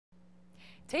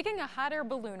Taking a hot air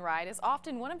balloon ride is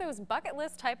often one of those bucket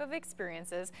list type of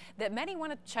experiences that many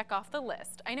want to check off the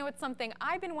list. I know it's something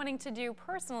I've been wanting to do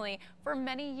personally for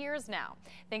many years now.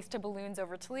 Thanks to Balloons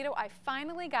Over Toledo, I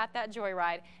finally got that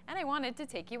joyride, and I wanted to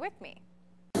take you with me.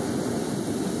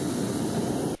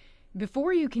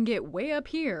 Before you can get way up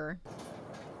here,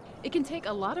 it can take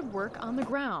a lot of work on the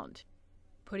ground,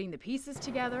 putting the pieces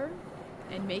together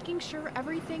and making sure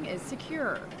everything is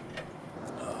secure.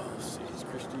 Oh, jeez,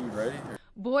 Christy, you ready?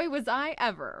 Boy, was I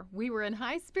ever. We were in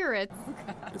high spirits.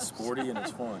 It's sporty and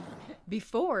it's fun.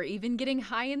 Before even getting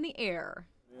high in the air.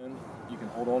 And you can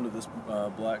hold on to this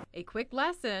black. A quick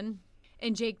lesson,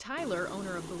 and Jake Tyler,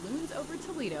 owner of Balloons Over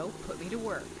Toledo, put me to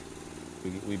work.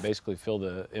 We basically fill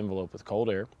the envelope with cold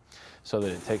air so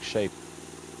that it takes shape.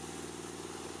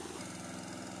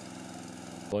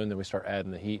 And then we start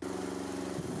adding the heat.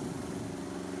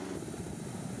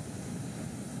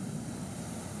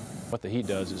 What the heat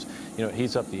does is, it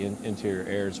heats up the interior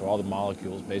air, so all the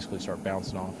molecules basically start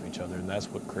bouncing off of each other, and that's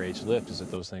what creates lift, is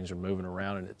that those things are moving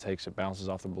around and it bounces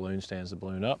off the balloon, stands the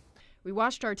balloon up. We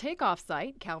watched our takeoff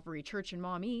site, Calvary Church in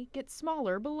Maumee, get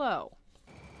smaller below.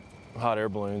 Hot air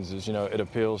balloons is, it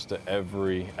appeals to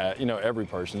every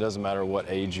person. It doesn't matter what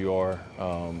age you are,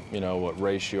 what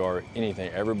race you are,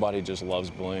 anything. Everybody just loves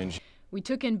balloons. We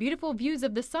took in beautiful views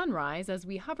of the sunrise as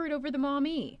we hovered over the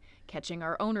Maumee, catching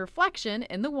our own reflection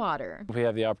in the water. If we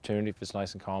have the opportunity, if it's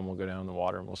nice and calm, we'll go down in the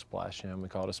water and we'll splash in. We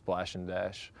call it a splash and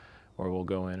dash, where we'll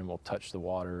go in and we'll touch the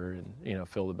water and,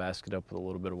 fill the basket up with a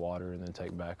little bit of water and then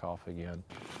take back off again.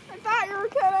 I thought you were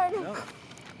kidding. No.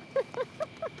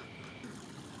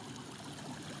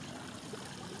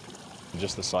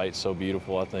 Just the sight's so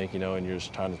beautiful, I think, and you're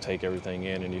just trying to take everything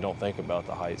in and you don't think about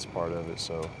the heights part of it,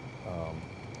 so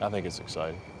I think it's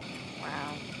exciting.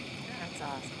 Wow, that's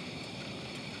awesome.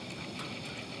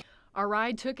 Our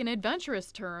ride took an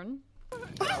adventurous turn,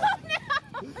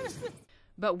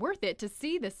 but worth it to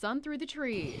see the sun through the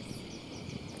trees.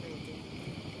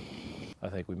 I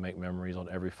think we make memories on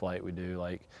every flight we do.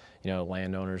 Like,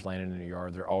 landowners landing in their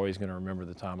yard, they're always going to remember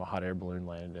the time a hot air balloon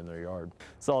landed in their yard.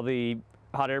 Saw the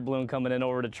hot air balloon coming in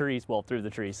over the trees, well, through the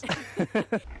trees. How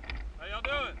y'all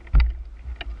doing?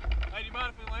 Hey, do you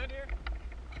mind if we land here?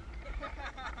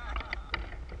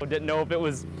 Didn't know if it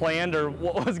was planned or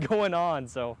what was going on,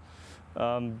 so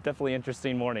definitely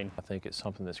interesting morning. I think it's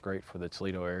something that's great for the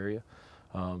Toledo area,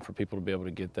 for people to be able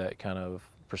to get that kind of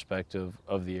perspective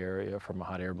of the area from a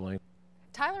hot air balloon.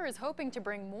 Tyler is hoping to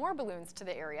bring more balloons to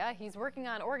the area. He's working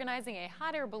on organizing a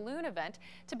hot air balloon event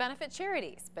to benefit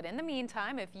charities. But in the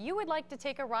meantime, if you would like to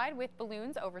take a ride with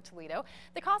Balloons Over Toledo,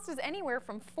 the cost is anywhere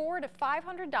from $400 to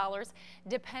 $500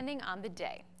 depending on the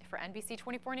day. For NBC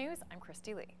 24 News, I'm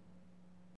Christy Lee.